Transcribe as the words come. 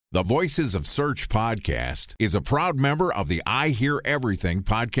The Voices of Search podcast is a proud member of the I Hear Everything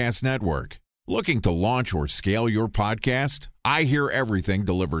podcast network. Looking to launch or scale your podcast? I Hear Everything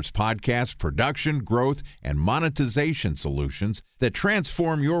delivers podcast production, growth, and monetization solutions that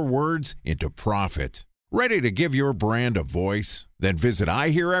transform your words into profit. Ready to give your brand a voice? Then visit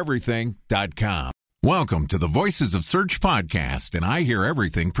iheareverything.com. Welcome to the Voices of Search podcast and I Hear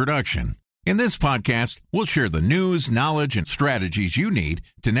Everything production. In this podcast, we'll share the news, knowledge, and strategies you need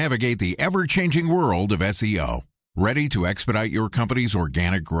to navigate the ever-changing world of SEO. Ready to expedite your company's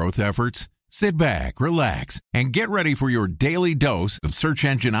organic growth efforts? Sit back, relax, and get ready for your daily dose of search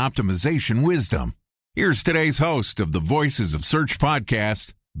engine optimization wisdom. Here's today's host of the Voices of Search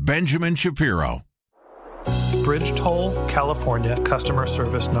podcast, Benjamin Shapiro. Bridge toll, California, customer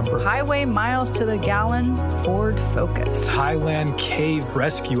service number. Highway miles to the gallon, Ford Focus. Thailand cave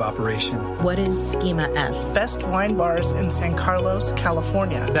rescue operation. What is Schema F? Best wine bars in San Carlos,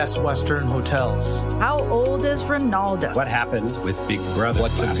 California. Best Western hotels. How old is Ronaldo? What happened with Big Brother?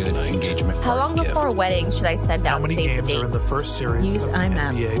 What's a good engagement? How long before a wedding should I send out How many save the games dates? are in the first series? Use of the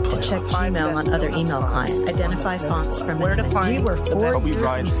IMAP NBA to check playoffs? email on other email clients. Identify fonts from Where to it. find We were the 4 best years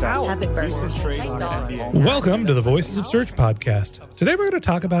Bryant in stats. power. Have it burn. Nice dog. Welcome to the Voices of Search podcast. Today we're going to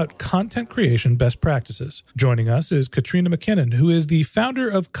talk about content creation best practices. Joining us is Katrina McKinnon, who is the founder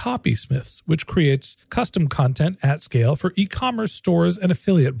of Copysmiths, which creates custom content at scale for e-commerce stores and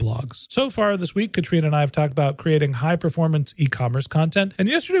affiliate blogs. So far this week, Katrina and I have talked about creating high-performance e-commerce content, and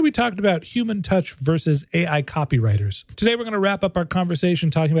yesterday we talked about human touch versus AI copywriters. Today we're going to wrap up our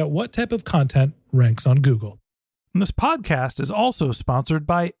conversation talking about what type of content ranks on Google. And this podcast is also sponsored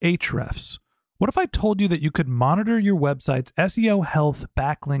by Ahrefs. What if I told you that you could monitor your website's SEO health,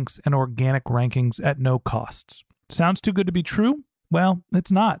 backlinks, and organic rankings at no costs? Sounds too good to be true? Well,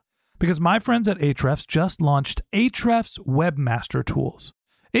 it's not, because my friends at Ahrefs just launched Ahrefs Webmaster Tools.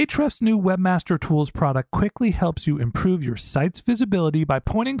 Ahrefs' new Webmaster Tools product quickly helps you improve your site's visibility by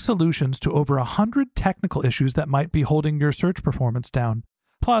pointing solutions to over 100 technical issues that might be holding your search performance down.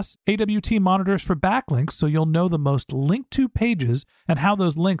 Plus, AWT monitors for backlinks so you'll know the most linked to pages and how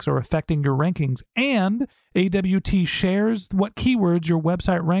those links are affecting your rankings. And AWT shares what keywords your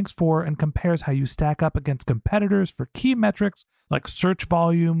website ranks for and compares how you stack up against competitors for key metrics like search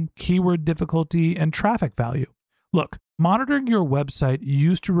volume, keyword difficulty, and traffic value. Look, monitoring your website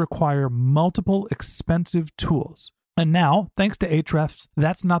used to require multiple expensive tools. And now, thanks to Ahrefs,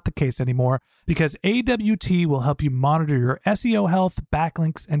 that's not the case anymore because AWT will help you monitor your SEO health,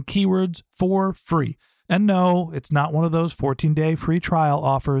 backlinks, and keywords for free. And no, it's not one of those 14-day free trial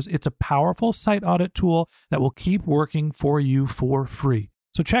offers. It's a powerful site audit tool that will keep working for you for free.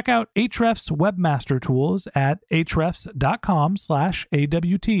 So check out Ahrefs Webmaster Tools at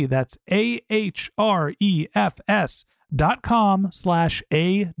ahrefs.com/AWT. That's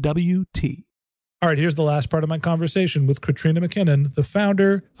ahrefs.com/AWT. All right, here's the last part of my conversation with Katrina McKinnon, the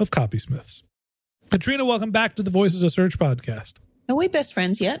founder of Copysmiths. Katrina, welcome back to the Voices of Search podcast. Are we best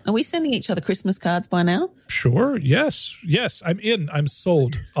friends yet? Are we sending each other Christmas cards by now? Sure, yes, I'm in. I'm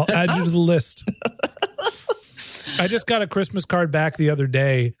sold. I'll add you to the list. I just got a Christmas card back the other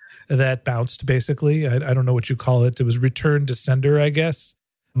day that bounced, basically. I don't know what you call it. It was returned to sender, I guess.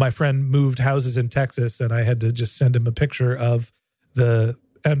 My friend moved houses in Texas, and I had to just send him a picture of the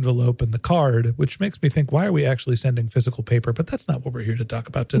envelope and the card, which makes me think, why are we actually sending physical paper? But that's not what we're here to talk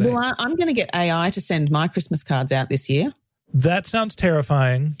about today. Well, I'm going to get AI to send my Christmas cards out this year. That sounds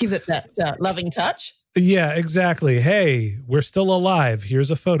terrifying. Give it that loving touch. Yeah, exactly. Hey, we're still alive. Here's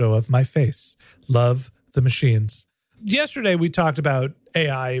a photo of my face. Love the machines. Yesterday, we talked about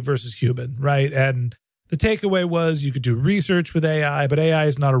AI versus human, right? And the takeaway was you could do research with AI, but AI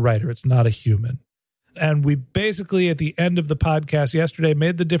is not a writer. It's not a human. And we basically, at the end of the podcast yesterday,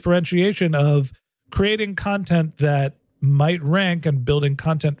 made the differentiation of creating content that might rank and building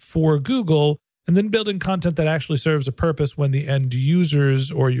content for Google, and then building content that actually serves a purpose when the end users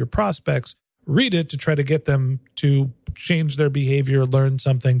or your prospects read it to try to get them to change their behavior, learn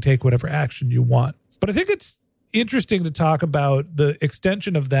something, take whatever action you want. But I think it's interesting to talk about the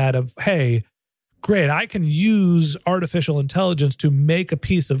extension of that of, hey, great, I can use artificial intelligence to make a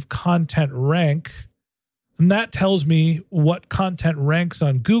piece of content rank. And that tells me what content ranks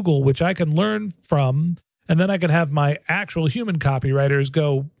on Google, which I can learn from. And then I can have my actual human copywriters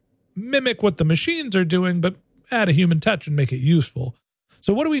go mimic what the machines are doing, but add a human touch and make it useful.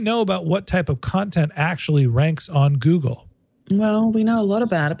 So what do we know about what type of content actually ranks on Google? Well, we know a lot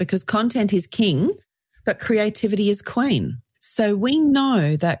about it because content is king, but creativity is queen. So we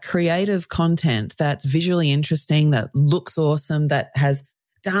know that creative content that's visually interesting, that looks awesome, that has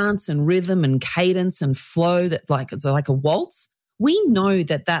dance and rhythm and cadence and flow, that it's like a waltz, We know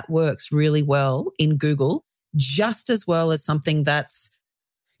that that works really well in Google, just as well as something that's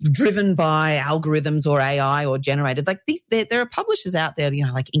driven by algorithms or AI or generated. Like there are publishers out there,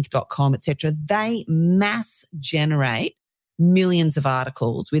 like Inc.com, et cetera. They mass generate millions of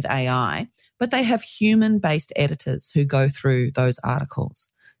articles with AI, but they have human-based editors who go through those articles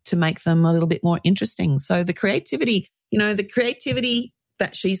to make them a little bit more interesting. So the creativity,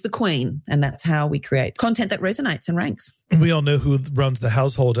 that she's the queen, and that's how we create content that resonates and ranks. We all know who runs the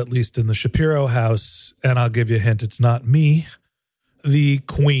household, at least in the Shapiro house, and I'll give you a hint, it's not me. The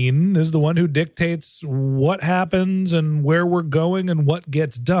queen is the one who dictates what happens and where we're going and what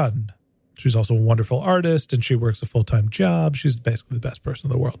gets done. She's also a wonderful artist, and she works a full-time job. She's basically the best person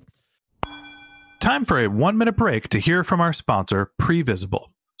in the world. Time for a 1-minute break to hear from our sponsor, Previsible.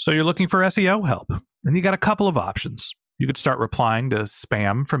 So you're looking for SEO help, and you got a couple of options. You could start replying to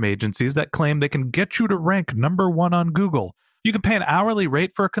spam from agencies that claim they can get you to rank #1 on Google. You can pay an hourly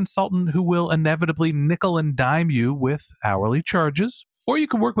rate for a consultant who will inevitably nickel and dime you with hourly charges. Or you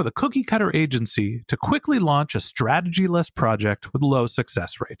can work with a cookie-cutter agency to quickly launch a strategy-less project with low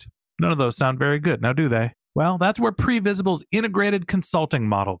success rate. None of those sound very good, now do they? Well, that's where Previsible's integrated consulting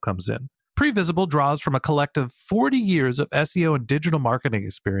model comes in. Previsible draws from a collective 40 years of SEO and digital marketing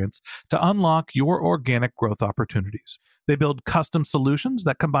experience to unlock your organic growth opportunities. They build custom solutions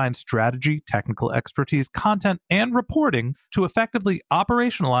that combine strategy, technical expertise, content, and reporting to effectively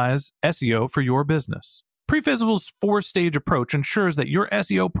operationalize SEO for your business. Previsible's 4-stage approach ensures that your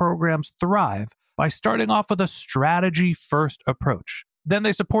SEO programs thrive by starting off with a strategy-first approach. Then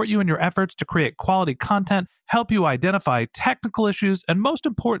they support you in your efforts to create quality content, help you identify technical issues, and most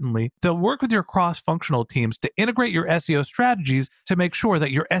importantly, they'll work with your cross-functional teams to integrate your SEO strategies to make sure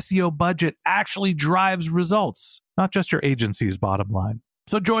that your SEO budget actually drives results, not just your agency's bottom line.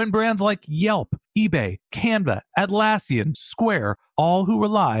 So join brands like Yelp, eBay, Canva, Atlassian, Square, all who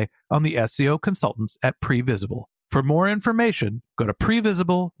rely on the SEO consultants at Previsible. For more information, go to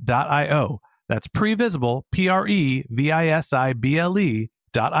previsible.io. That's Previsible, Previsible.io.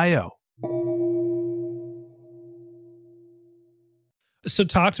 So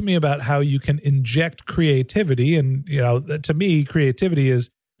talk to me about how you can inject creativity. And, to me, creativity is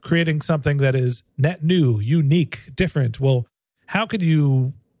creating something that is net new, unique, different. Well, how could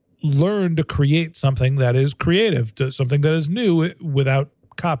you learn to create something that is creative, something that is new without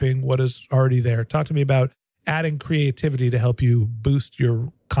copying what is already there? Talk to me about adding creativity to help you boost your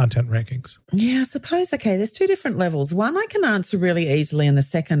content rankings. Yeah, I suppose, okay, there's 2 different levels. One I can answer really easily, and the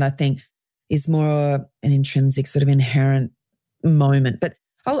second I think is more an intrinsic sort of inherent moment. But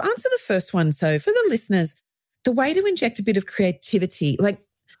I'll answer the first one. So for the listeners, the way to inject a bit of creativity,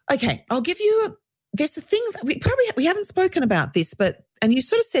 I'll give you, there's the things that we haven't spoken about this, and you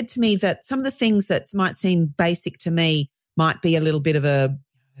sort of said to me that some of the things that might seem basic to me might be a little bit of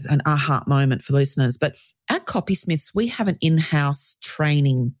an aha moment for listeners. But at Copysmiths, we have an in-house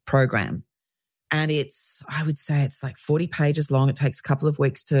training program, and I would say it's like 40 pages long. It takes a couple of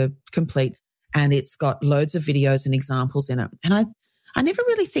weeks to complete, and it's got loads of videos and examples in it. And I never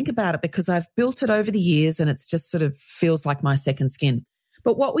really think about it because I've built it over the years, and it's just sort of feels like my second skin.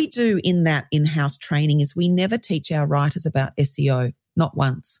 But what we do in that in-house training is we never teach our writers about SEO, not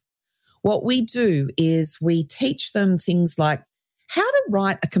once. What we do is we teach them things like how to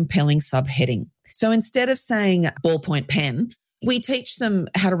write a compelling subheading. So instead of saying ballpoint pen, we teach them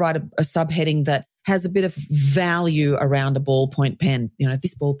how to write a subheading that has a bit of value around a ballpoint pen.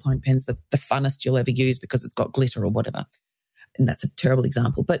 This ballpoint pen's the funnest you'll ever use because it's got glitter or whatever. And that's a terrible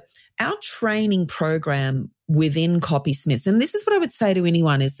example. But our training program within Copysmiths, and this is what I would say to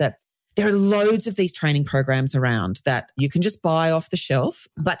anyone, is that there are loads of these training programs around that you can just buy off the shelf,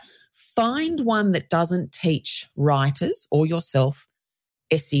 but find one that doesn't teach writers or yourself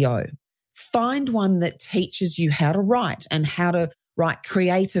SEO. Find one that teaches you how to write and how to write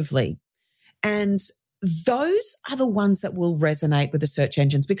creatively. And those are the ones that will resonate with the search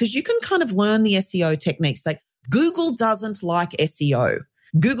engines, because you can kind of learn the SEO techniques. Like Google doesn't like SEO.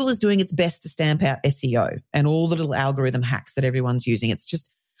 Google is doing its best to stamp out SEO and all the little algorithm hacks that everyone's using. It's just,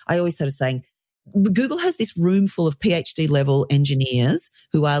 I always started saying, Google has this room full of PhD level engineers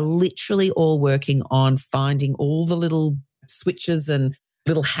who are literally all working on finding all the little switches and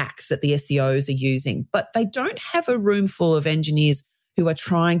little hacks that the SEOs are using, but they don't have a room full of engineers who are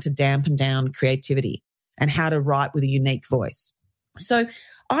trying to dampen down creativity and how to write with a unique voice. So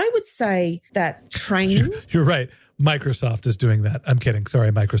I would say that training... You're right. Microsoft is doing that. I'm kidding.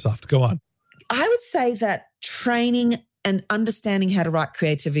 Sorry, Microsoft. Go on. I would say that training and understanding how to write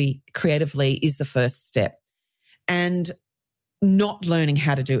creatively is the first step. And not learning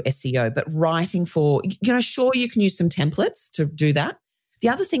how to do SEO, but writing for, sure, you can use some templates to do that. The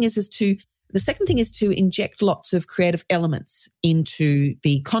other thing the second thing is to inject lots of creative elements into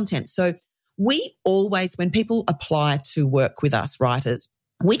the content. So we always, when people apply to work with us, writers,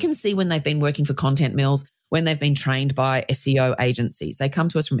 we can see when they've been working for content mills, when they've been trained by SEO agencies. They come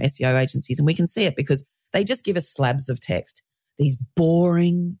to us from SEO agencies and we can see it because they just give us slabs of text, these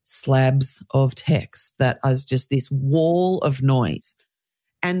boring slabs of text that is just this wall of noise.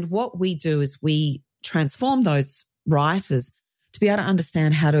 And what we do is we transform those writers to be able to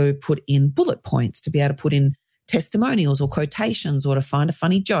understand how to put in bullet points, to be able to put in testimonials or quotations, or to find a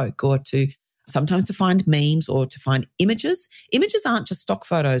funny joke, or to sometimes to find memes, or to find images. Images aren't just stock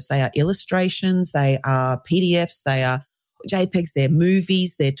photos. They are illustrations. They are PDFs. They are JPEGs. They're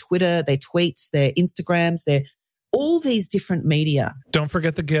movies. They're Twitter. They're tweets. They're Instagrams. They're all these different media. Don't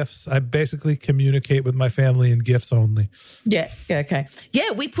forget the GIFs. I basically communicate with my family in GIFs only. Yeah, okay.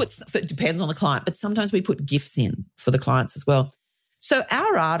 Yeah, it depends on the client, but sometimes we put GIFs in for the clients as well. So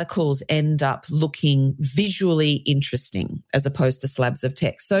our articles end up looking visually interesting as opposed to slabs of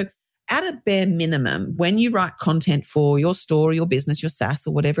text. So at a bare minimum, when you write content for your store, your business, your SaaS,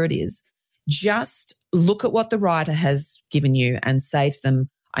 or whatever it is, just look at what the writer has given you and say to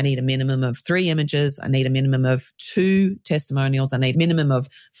them, I need a minimum of 3 images. I need a minimum of 2 testimonials. I need a minimum of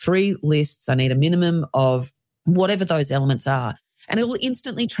 3 lists. I need a minimum of whatever those elements are. And it will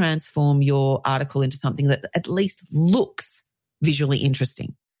instantly transform your article into something that at least looks visually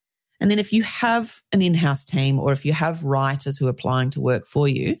interesting. And then if you have an in-house team, or if you have writers who are applying to work for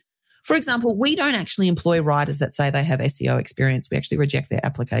you, for example, we don't actually employ writers that say they have SEO experience. We actually reject their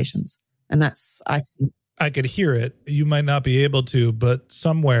applications. And that's, I think, I could hear it. You might not be able to, but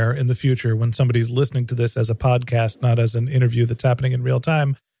somewhere in the future, when somebody's listening to this as a podcast, not as an interview that's happening in real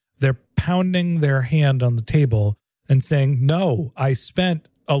time, they're pounding their hand on the table and saying, no, I spent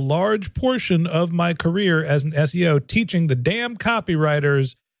a large portion of my career as an SEO teaching the damn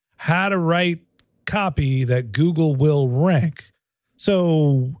copywriters how to write copy that Google will rank.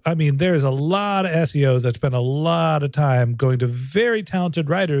 So, I mean, there's a lot of SEOs that spend a lot of time going to very talented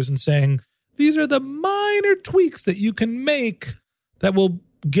writers and saying, these are the minor tweaks that you can make that will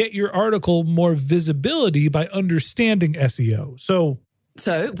get your article more visibility by understanding SEO. So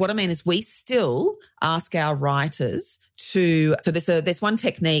what I mean is we still ask our writers to, so there's one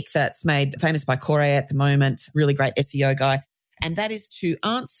technique that's made famous by Corey at the moment, really great SEO guy, and that is to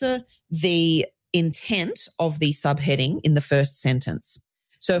answer the intent of the subheading in the first sentence.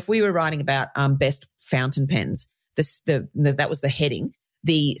 So if we were writing about best fountain pens, that was the heading.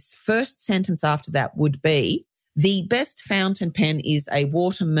 The first sentence after that would be, the best fountain pen is a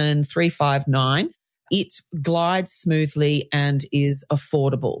Waterman 359. It glides smoothly and is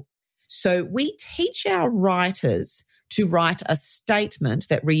affordable. So we teach our writers to write a statement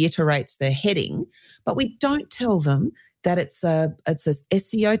that reiterates their heading, but we don't tell them that it's a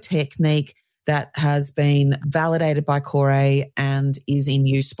SEO technique that has been validated by Corey and is in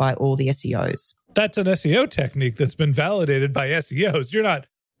use by all the SEOs. That's an SEO technique that's been validated by SEOs. You're not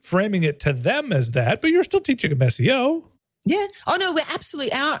framing it to them as that, but you're still teaching them SEO. Yeah. Oh, no, we're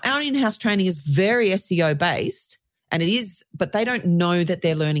absolutely, our in-house training is very SEO based, and it is, but they don't know that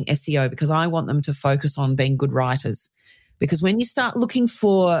they're learning SEO because I want them to focus on being good writers. Because when you start looking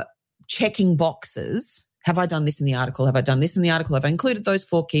for checking boxes, have I done this in the article? Have I done this in the article? Have I included those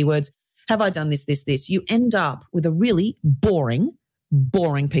 4 keywords? Have I done this? You end up with a really boring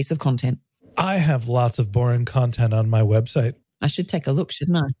piece of content. I have lots of boring content on my website. I should take a look,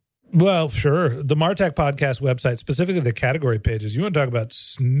 shouldn't I? Well, sure. The Martech Podcast website, specifically the category pages, you want to talk about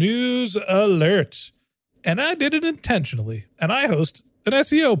snooze alert. And I did it intentionally. And I host an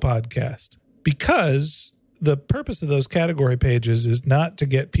SEO podcast because the purpose of those category pages is not to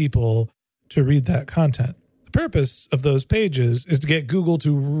get people to read that content. The purpose of those pages is to get Google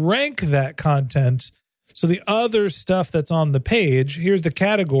to rank that content. So the other stuff that's on the page, here's the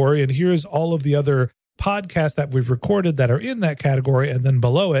category, and here's all of the other podcasts that we've recorded that are in that category. And then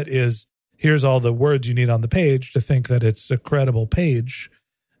below it is, here's all the words you need on the page to think that it's a credible page.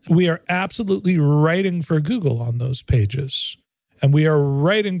 We are absolutely writing for Google on those pages. And we are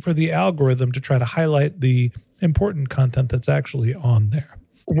writing for the algorithm to try to highlight the important content that's actually on there.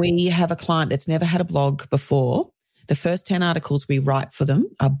 We have a client that's never had a blog before. The first 10 articles we write for them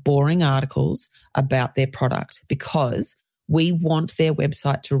are boring articles about their product because we want their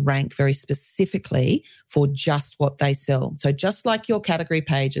website to rank very specifically for just what they sell. So just like your category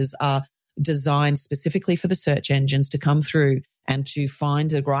pages are designed specifically for the search engines to come through and to find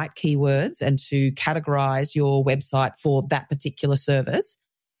the right keywords and to categorize your website for that particular service,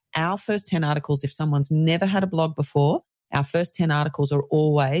 our first 10 articles, if someone's never had a blog before Our first 10 articles are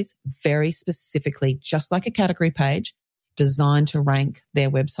always very specifically, just like a category page, designed to rank their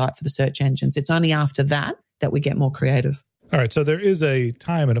website for the search engines. It's only after that we get more creative. All right. So there is a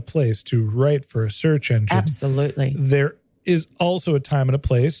time and a place to write for a search engine. Absolutely. There is also a time and a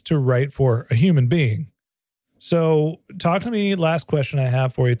place to write for a human being. So talk to me, last question I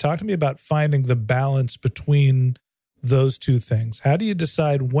have for you. Talk to me about finding the balance between those two things. How do you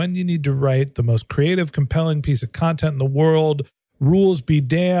decide when you need to write the most creative, compelling piece of content in the world? Rules be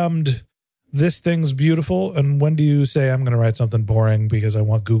damned. This thing's beautiful. And when do you say, I'm going to write something boring because I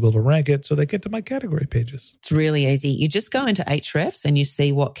want Google to rank it so they get to my category pages? It's really easy. You just go into Ahrefs and you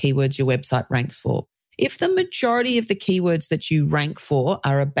see what keywords your website ranks for. If the majority of the keywords that you rank for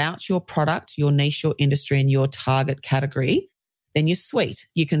are about your product, your niche, your industry, and your target category, then you're sweet.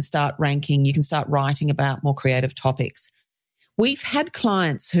 You can start ranking, you can start writing about more creative topics. We've had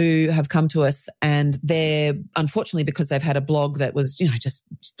clients who have come to us and they're, unfortunately, because they've had a blog that was, they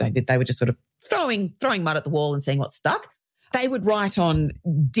were just sort of throwing mud at the wall and seeing what stuck. They would write on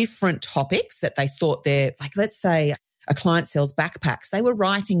different topics that they thought they're, like, let's say a client sells backpacks. They were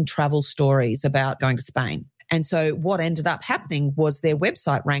writing travel stories about going to Spain. And so what ended up happening was their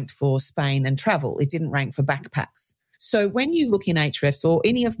website ranked for Spain and travel. It didn't rank for backpacks. So when you look in Ahrefs or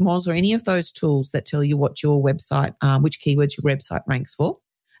any of Moz or any of those tools that tell you what your website, which keywords your website ranks for,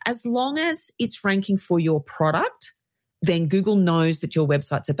 as long as it's ranking for your product, then Google knows that your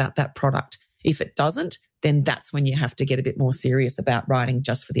website's about that product. If it doesn't, then that's when you have to get a bit more serious about writing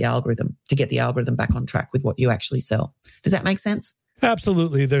just for the algorithm to get the algorithm back on track with what you actually sell. Does that make sense?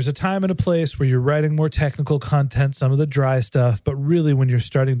 Absolutely. There's a time and a place where you're writing more technical content, some of the dry stuff, but really when you're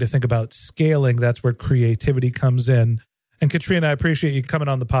starting to think about scaling, that's where creativity comes in. And Katrina, I appreciate you coming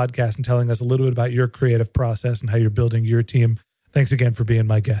on the podcast and telling us a little bit about your creative process and how you're building your team. Thanks again for being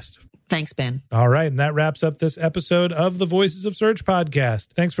my guest. Thanks, Ben. All right. And that wraps up this episode of the Voices of Search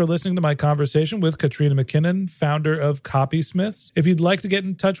podcast. Thanks for listening to my conversation with Katrina McKinnon, founder of Copysmiths. If you'd like to get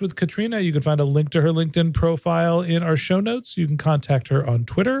in touch with Katrina, you can find a link to her LinkedIn profile in our show notes. You can contact her on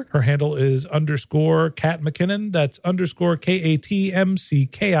Twitter. Her handle is _Kat McKinnon. That's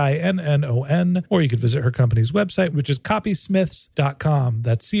 _KATMCKINNON. Or you could visit her company's website, which is copysmiths.com.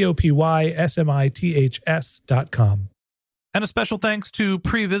 That's COPYSMITHS.com. And a special thanks to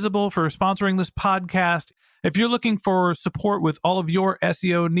Previsible for sponsoring this podcast. If you're looking for support with all of your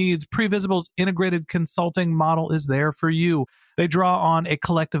SEO needs, Previsible's integrated consulting model is there for you. They draw on a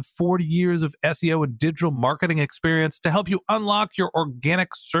collective 40 years of SEO and digital marketing experience to help you unlock your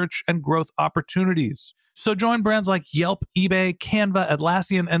organic search and growth opportunities. So join brands like Yelp, eBay, Canva,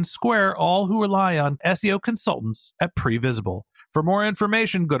 Atlassian, and Square, all who rely on SEO consultants at Previsible. For more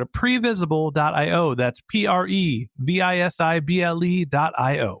information, go to previsible.io. That's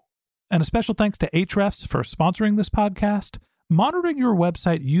previsible.io. And a special thanks to Ahrefs for sponsoring this podcast. Monitoring your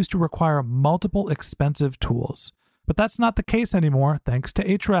website used to require multiple expensive tools, but that's not the case anymore thanks to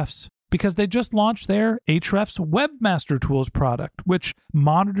Ahrefs, because they just launched their Ahrefs Webmaster Tools product, which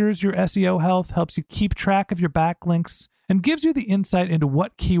monitors your SEO health, helps you keep track of your backlinks, and gives you the insight into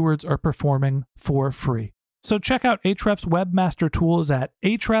what keywords are performing for free. So check out Ahrefs Webmaster Tools at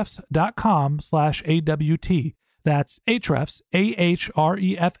ahrefs.com/AWT. That's Ahrefs,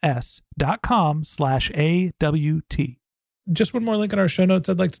 AHREFS.com/AWT. Just one more link in our show notes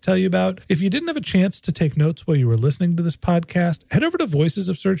I'd like to tell you about. If you didn't have a chance to take notes while you were listening to this podcast, head over to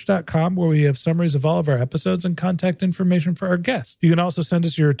voicesofsearch.com where we have summaries of all of our episodes and contact information for our guests. You can also send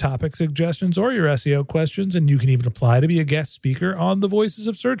us your topic suggestions or your SEO questions, and you can even apply to be a guest speaker on the Voices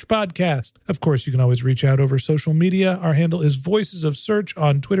of Search podcast. Of course, you can always reach out over social media. Our handle is Voices of Search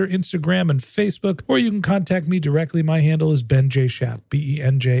on Twitter, Instagram, and Facebook, or you can contact me directly. My handle is Ben J. Shap,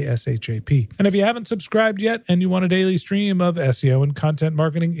 BenJShap. And if you haven't subscribed yet and you want a daily stream of SEO and content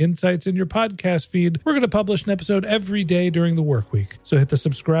marketing insights in your podcast feed, we're going to publish an episode every day during the work week. So hit the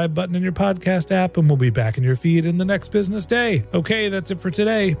subscribe button in your podcast app and we'll be back in your feed in the next business day. Okay, that's it for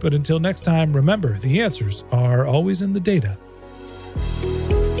today. But until next time, remember, the answers are always in the data.